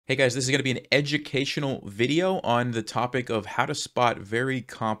Hey guys, this is going to be an educational video on the topic of how to spot very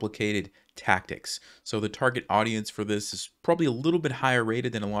complicated tactics. So the target audience for this is probably a little bit higher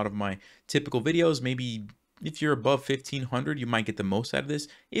rated than a lot of my typical videos. Maybe if you're above 1500, you might get the most out of this.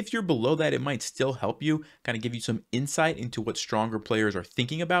 If you're below that, it might still help you, kind of give you some insight into what stronger players are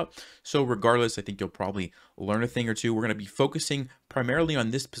thinking about. So regardless, I think you'll probably learn a thing or two. We're going to be focusing primarily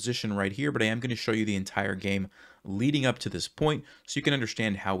on this position right here, but I am going to show you the entire game leading up to this point so you can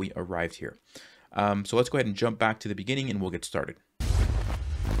understand how we arrived here. So let's go ahead and jump back to the beginning and we'll get started.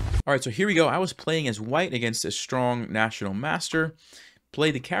 All right, so here we go. I was playing as white against a strong national master.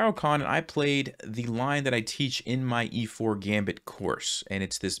 Played the Caro-Kann, and I played the line that I teach in my e4 gambit course, and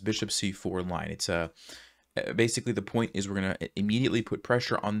it's this bishop c4 line. It's basically the point is we're going to immediately put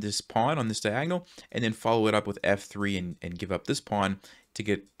pressure on this pawn on this diagonal and then follow it up with f3 and give up this pawn to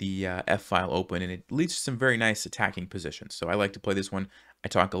get the f file open, and it leads to some very nice attacking positions. So I like to play this one. I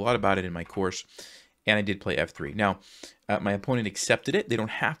talk a lot about it in my course, and I did play f3. Now, my opponent accepted it. They don't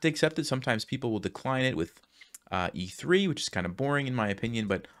have to accept it. Sometimes people will decline it with e3, which is kind of boring in my opinion,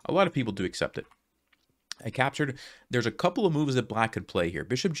 but a lot of people do accept it. I captured. There's a couple of moves that black could play here.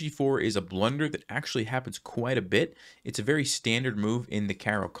 Bishop g4 is a blunder that actually happens quite a bit. It's a very standard move in the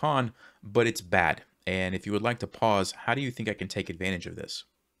Caro-Kann, but it's bad. And if you would like to pause, how do you think I can take advantage of this?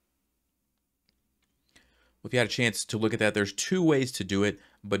 Well, if you had a chance to look at that, there's two ways to do it,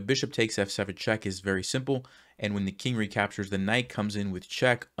 but bishop takes f7 check is very simple. And when the king recaptures, the knight comes in with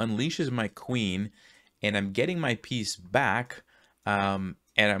check, unleashes my queen, and I'm getting my piece back. And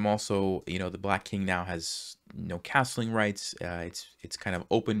I'm also, the black king now has no castling rights. It's kind of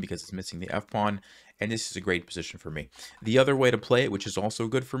open because it's missing the f pawn, and this is a great position for me. The other way to play it, which is also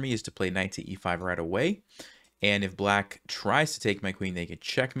good for me, is to play knight to e5 right away. And if black tries to take my queen, they get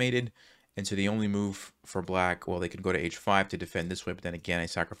checkmated. And so the only move for black, well, they could go to h5 to defend this way, but then again, I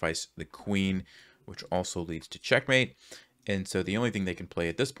sacrifice the queen, which also leads to checkmate. And so the only thing they can play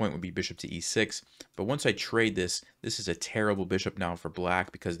at this point would be bishop to e6. But once I trade this, this is a terrible bishop now for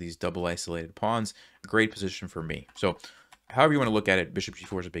black because of these double isolated pawns. Great position for me. So however you want to look at it, bishop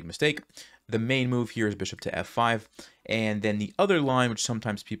g4 is a big mistake. The main move here is bishop to f5. And then the other line, which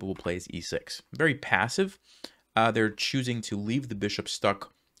sometimes people will play, is e6. Very passive. They're choosing to leave the bishop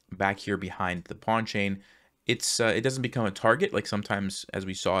stuck back here behind the pawn chain. It doesn't become a target. Like sometimes, as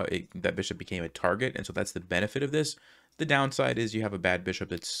we saw, that bishop became a target. And so that's the benefit of this. The downside is you have a bad bishop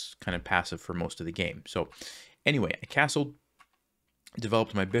that's kind of passive for most of the game. So anyway, I castled,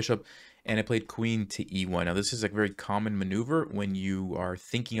 developed my bishop, and I played queen to e1. Now this is a very common maneuver when you are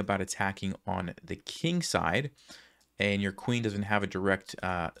thinking about attacking on the king side and your queen doesn't have a direct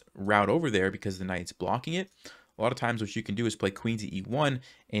route over there because the knight's blocking it. A lot of times what you can do is play queen to e1,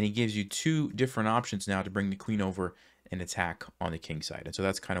 and it gives you two different options now to bring the queen over and attack on the king side. And so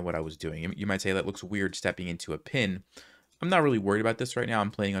that's kind of what I was doing. You might say that looks weird stepping into a pin. I'm not really worried about this right now. I'm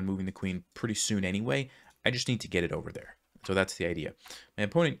planning on moving the queen pretty soon anyway. I just need to get it over there. So that's the idea. My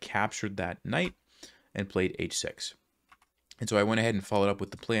opponent captured that knight and played h6. And so I went ahead and followed up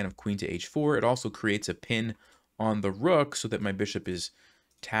with the plan of queen to h4. It also creates a pin on the rook so that my bishop is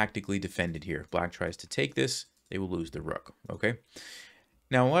tactically defended here. If black tries to take this, they will lose the rook, okay?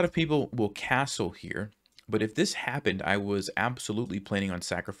 Now, a lot of people will castle here, but if this happened, I was absolutely planning on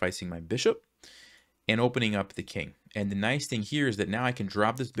sacrificing my bishop and opening up the king. And the nice thing here is that now I can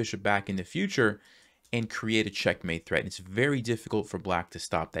drop this bishop back in the future and create a checkmate threat. And it's very difficult for black to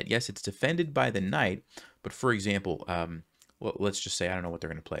stop that. Yes, it's defended by the knight, but for example, well, let's just say, I don't know what they're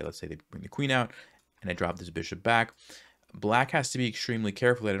going to play. Let's say they bring the queen out and I drop this bishop back. Black has to be extremely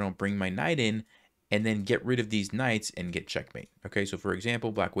careful that I don't bring my knight in and then get rid of these knights and get checkmate. Okay, so for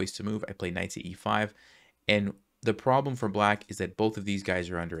example, black wastes a move. I play knight to e5. And the problem for black is that both of these guys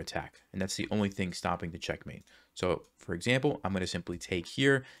are under attack. And that's the only thing stopping the checkmate. So for example, I'm going to simply take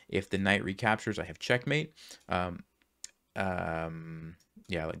here. If the knight recaptures, I have checkmate. Yeah,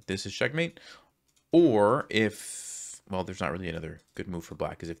 like this is checkmate. Or if, well, there's not really another good move for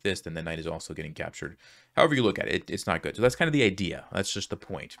black, because if this, then the knight is also getting captured. However you look at it, it's not good. So that's kind of the idea. That's just the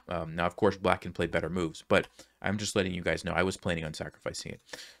point. Now, of course, black can play better moves, but I'm just letting you guys know I was planning on sacrificing it.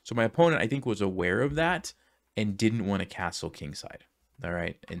 So my opponent, I think, was aware of that and didn't want to castle kingside. All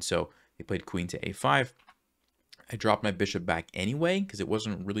right, and so they played queen to a5. I dropped my bishop back anyway because it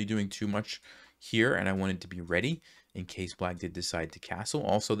wasn't really doing too much here, and I wanted to be ready in case black did decide to castle.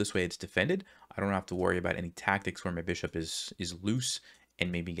 Also, this way it's defended. I don't have to worry about any tactics where my bishop is loose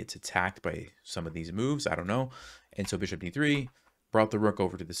and maybe gets attacked by some of these moves. I don't know. And so bishop d3 brought the rook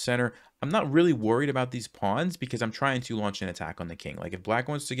over to the center. I'm not really worried about these pawns because I'm trying to launch an attack on the king. Like if black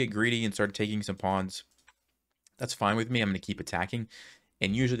wants to get greedy and start taking some pawns, that's fine with me. I'm going to keep attacking.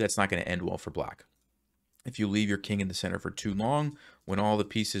 And usually that's not going to end well for black. If you leave your king in the center for too long, when all the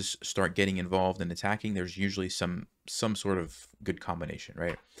pieces start getting involved and attacking, there's usually some sort of good combination,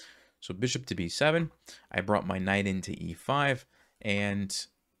 right? So bishop to b7, I brought my knight into e5, and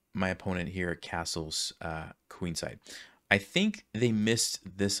my opponent here castles queenside. I think they missed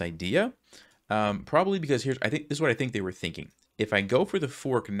this idea, probably because I think this is what I think they were thinking. If I go for the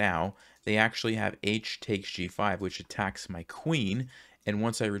fork now, they actually have h takes g5, which attacks my queen. And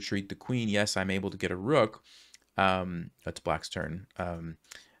once I retreat the queen, yes, I'm able to get a rook. That's black's turn. I'm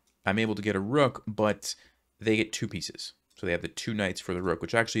able to get a rook, but they get 2 pieces. So they have the 2 knights for the rook,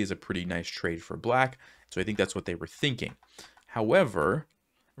 which actually is a pretty nice trade for black. So I think that's what they were thinking. However,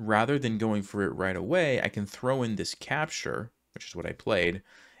 rather than going for it right away, I can throw in this capture, which is what I played.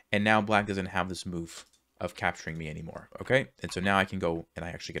 And now black doesn't have this move of capturing me anymore, okay? And so now I can go and I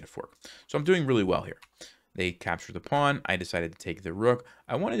actually get a fork. So I'm doing really well here. They capture the pawn. I decided to take the rook.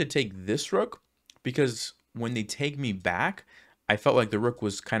 I wanted to take this rook because when they take me back, I felt like the rook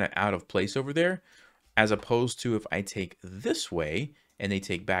was kind of out of place over there, as opposed to if I take this way and they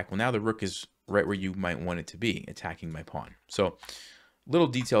take back. Well, now the rook is right where you might want it to be, attacking my pawn. So little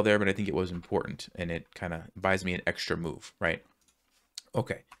detail there, but I think it was important, and it kind of buys me an extra move, right?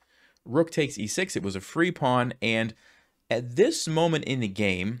 Okay, rook takes e6. It was a free pawn, and at this moment in the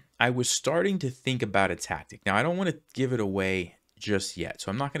game, I was starting to think about a tactic. Now, I don't want to give it away just yet, so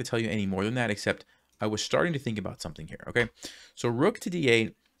I'm not going to tell you any more than that, except I was starting to think about something here, okay? So rook to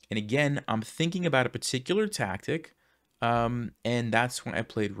d8, and again, I'm thinking about a particular tactic, and that's when I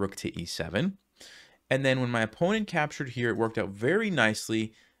played rook to e7. And then when my opponent captured here, it worked out very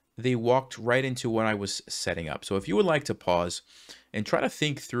nicely. They walked right into what I was setting up. So if you would like to pause and try to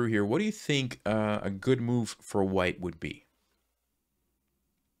think through here, what do you think a good move for white would be?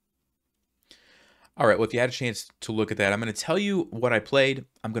 All right, well, if you had a chance to look at that, I'm going to tell you what I played.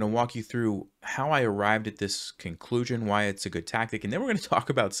 I'm going to walk you through how I arrived at this conclusion, why it's a good tactic, and then we're going to talk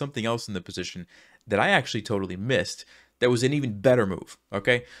about something else in the position that I actually totally missed that was an even better move,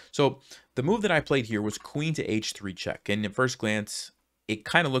 okay? So the move that I played here was queen to h3 check, and at first glance, it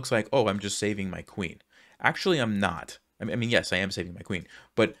kind of looks like, oh, I'm just saving my queen. Actually, I'm not. I mean, yes, I am saving my queen,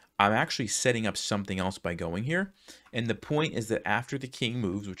 but I'm actually setting up something else by going here. And the point is that after the king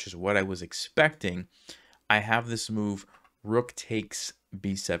moves, which is what I was expecting, I have this move, rook takes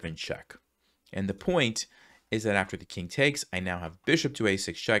b7 check. And the point is that after the king takes, I now have bishop to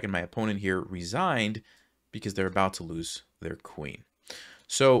a6 check, and my opponent here resigned because they're about to lose their queen.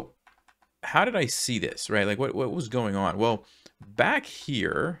 So how did I see this, right? Like what was going on? Well, back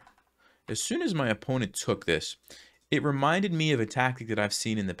here, as soon as my opponent took this, it reminded me of a tactic that I've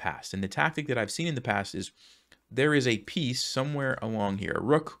seen in the past. And the tactic that I've seen in the past is there is a piece somewhere along here, a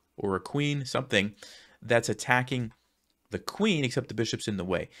rook or a queen, something that's attacking the queen, except the bishop's in the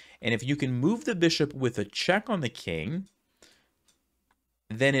way. And if you can move the bishop with a check on the king,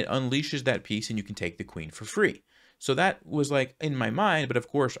 then it unleashes that piece and you can take the queen for free. So that was like in my mind, but of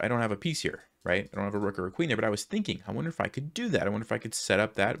course I don't have a piece here, right? I don't have a rook or a queen there, but I was thinking, I wonder if I could do that. I wonder if I could set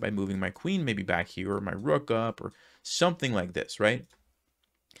up that by moving my queen maybe back here or my rook up or something like this, right?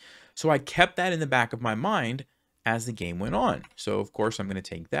 So I kept that in the back of my mind as the game went on. So of course I'm going to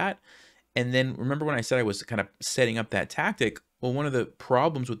take that. And then remember when I said I was kind of setting up that tactic? Well, one of the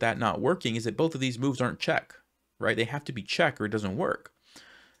problems with that not working is that both of these moves aren't check, right? They have to be check or it doesn't work.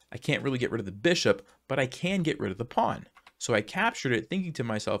 I can't really get rid of the bishop, but I can get rid of the pawn. So I captured it thinking to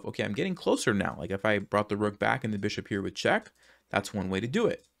myself, okay, I'm getting closer now. Like if I brought the rook back and the bishop here with check, that's one way to do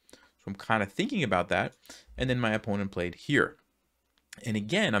it. So I'm kind of thinking about that. And then my opponent played here. And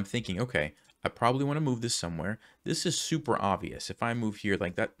again, I'm thinking, okay, I probably want to move this somewhere. This is super obvious. If I move here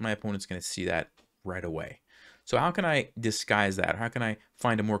like that, my opponent's going to see that right away. So how can I disguise that? How can I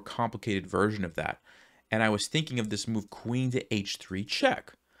find a more complicated version of that? And I was thinking of this move, queen to h3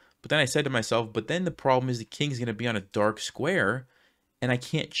 check. But then I said to myself, but then the problem is the king's going to be on a dark square, and I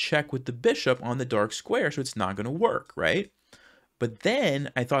can't check with the bishop on the dark square, so it's not going to work, right? But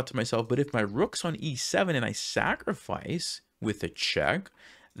then I thought to myself, but if my rook's on e7 and I sacrifice with a check,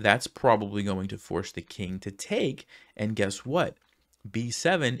 that's probably going to force the king to take. And guess what?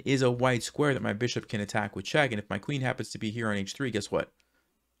 b7 is a white square that my bishop can attack with check. And if my queen happens to be here on h3, guess what?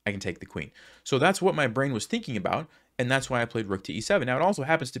 I can take the queen. So that's what my brain was thinking about. And that's why I played rook to e7. Now, it also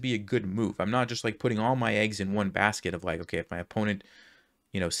happens to be a good move. I'm not just like putting all my eggs in one basket of like, okay, if my opponent,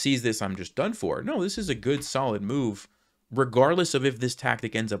 sees this, I'm just done for. No, this is a good, solid move, regardless of if this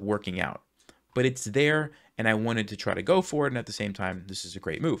tactic ends up working out. But it's there, and I wanted to try to go for it. And at the same time, this is a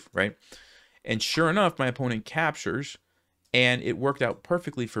great move, right? And sure enough, my opponent captures, and it worked out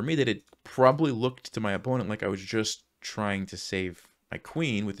perfectly for me that it probably looked to my opponent like I was just trying to save my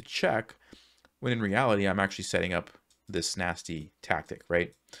queen with a check, when in reality, I'm actually setting up this nasty tactic,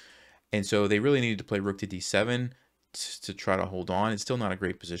 right? And so they really needed to play rook to d7 to try to hold on. It's still not a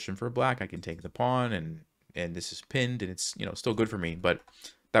great position for black. I can take the pawn, and this is pinned, and it's, you know, still good for me, but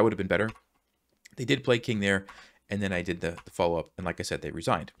that would have been better. They did play king there, and then I did the follow-up, and like I said, they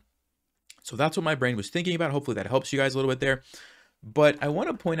resigned. So that's what my brain was thinking about. Hopefully that helps you guys a little bit there. But I want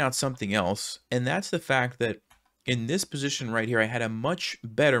to point out something else, and that's the fact that in this position right here, I had a much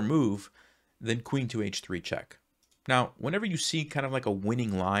better move than queen to h3 check. Now, whenever you see kind of like a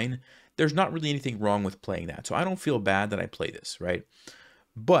winning line, there's not really anything wrong with playing that. So I don't feel bad that I play this, right?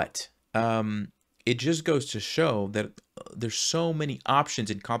 But it just goes to show that there's so many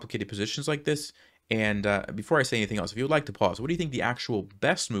options in complicated positions like this. And before I say anything else, if you would like to pause, what do you think the actual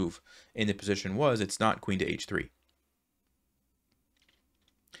best move in the position was? It's not queen to h3.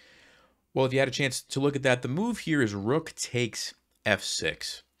 Well, if you had a chance to look at that, the move here is rook takes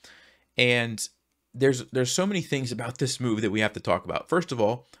f6. And there's so many things about this move that we have to talk about. First of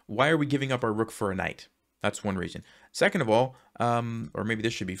all, why are we giving up our rook for a knight? That's one reason. Second of all, or maybe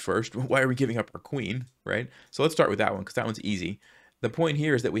this should be first, why are we giving up our queen, right? So let's start with that one, because that one's easy. The point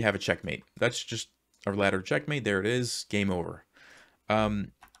here is that we have a checkmate. That's just our ladder checkmate. There it is. Game over.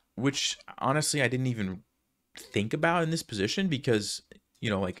 Which, honestly, I didn't even think about in this position because, you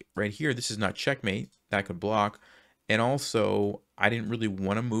know, like right here, this is not checkmate. That could block. And also, I didn't really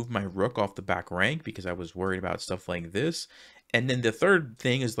want to move my rook off the back rank because I was worried about stuff like this. And then the third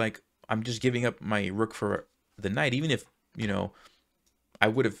thing is like, I'm just giving up my rook for the knight. Even if, you know, I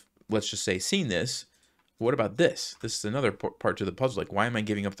would have, let's just say, seen this. What about this? This is another part to the puzzle. Like, why am I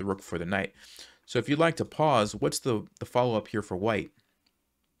giving up the rook for the knight? So if you'd like to pause, what's the follow-up here for white?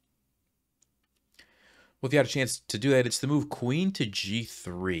 Well, if you had a chance to do that, it's the move queen to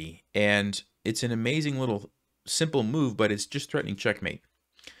g3. And it's an amazing little simple move, but it's just threatening checkmate.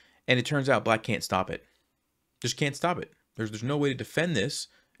 And it turns out black can't stop it. Just can't stop it. There's no way to defend this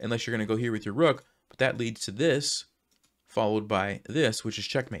unless you're going to go here with your rook. But that leads to this, followed by this, which is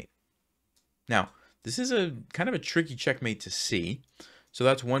checkmate. Now, this is a kind of a tricky checkmate to see. So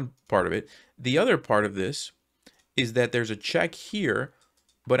that's one part of it. The other part of this is that there's a check here,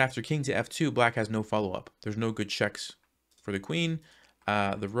 but after king to f2, black has no follow-up. There's no good checks for the queen.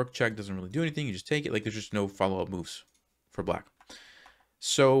 The rook check doesn't really do anything. You just take it. Like, there's just no follow-up moves for black.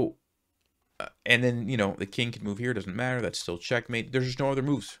 So, and then, you know, the king can move here. Doesn't matter. That's still checkmate. There's just no other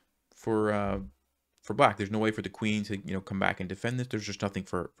moves for black. There's no way for the queen to, you know, come back and defend this. There's just nothing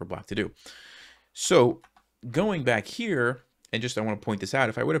for black to do. So, going back here, and just I want to point this out,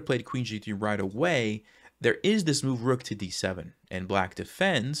 if I would have played queen g3 right away, there is this move rook to d7, and black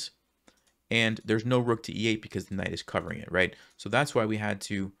defends, and there's no rook to e8 because the knight is covering it, right? So that's why we had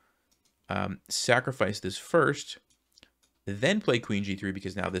to sacrifice this first, then play queen g3,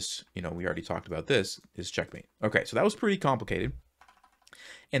 because now this, you know, we already talked about this, is checkmate. Okay, so that was pretty complicated.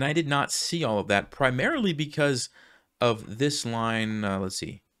 And I did not see all of that, primarily because of this line, let's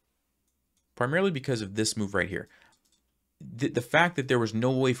see, primarily because of this move right here. The fact that there was no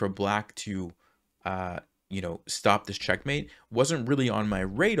way for black to, you know, stop this checkmate wasn't really on my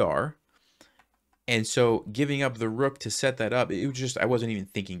radar. And so giving up the rook to set that up, it was just, I wasn't even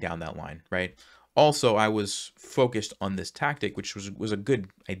thinking down that line, right? Also, I was focused on this tactic, which was a good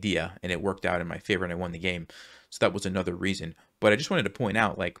idea, and it worked out in my favor, and I won the game. So that was another reason. But I just wanted to point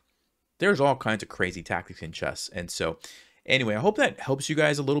out, like, there's all kinds of crazy tactics in chess. And so, anyway, I hope that helps you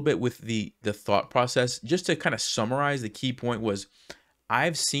guys a little bit with the thought process. Just to kind of summarize, the key point was,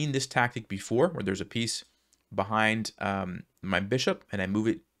 I've seen this tactic before, where there's a piece behind my bishop, and I move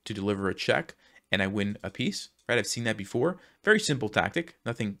it to deliver a check, and I win a piece, right? I've seen that before. Very simple tactic,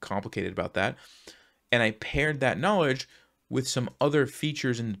 nothing complicated about that. And I paired that knowledge with some other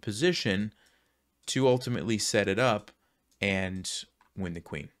features in the position to ultimately set it up and win the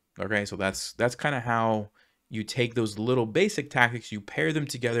queen. Okay, so that's kind of how you take those little basic tactics, you pair them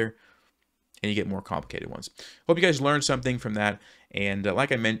together, and you get more complicated ones. Hope you guys learned something from that. And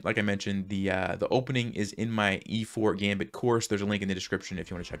like I mentioned, the opening is in my E4 Gambit course. There's a link in the description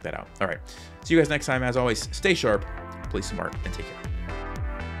if you want to check that out. All right, see you guys next time. As always, stay sharp, play smart, and take care.